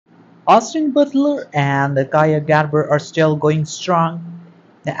Austin Butler and Kaia Gerber are still going strong.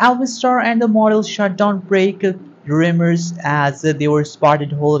 The Elvis star and the model shut down breakup rumors as they were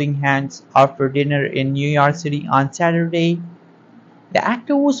spotted holding hands after dinner in New York City on Saturday. The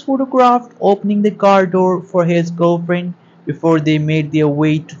actor was photographed opening the car door for his girlfriend before they made their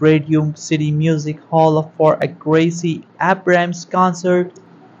way to Radio City Music Hall for a Gracie Abrams concert.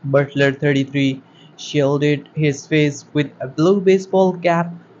 Butler, 33, shielded his face with a blue baseball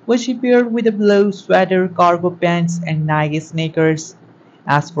cap, which he paired with a blue sweater, cargo pants, and Nike sneakers.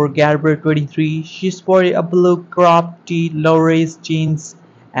 As for Gerber, 23, she sported a blue crop tee, low-rise jeans,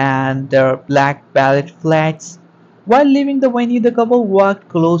 and black ballet flats. While leaving the venue, the couple walked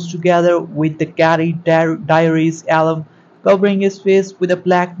close together with the Diaries album covering his face with a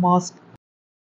black mask.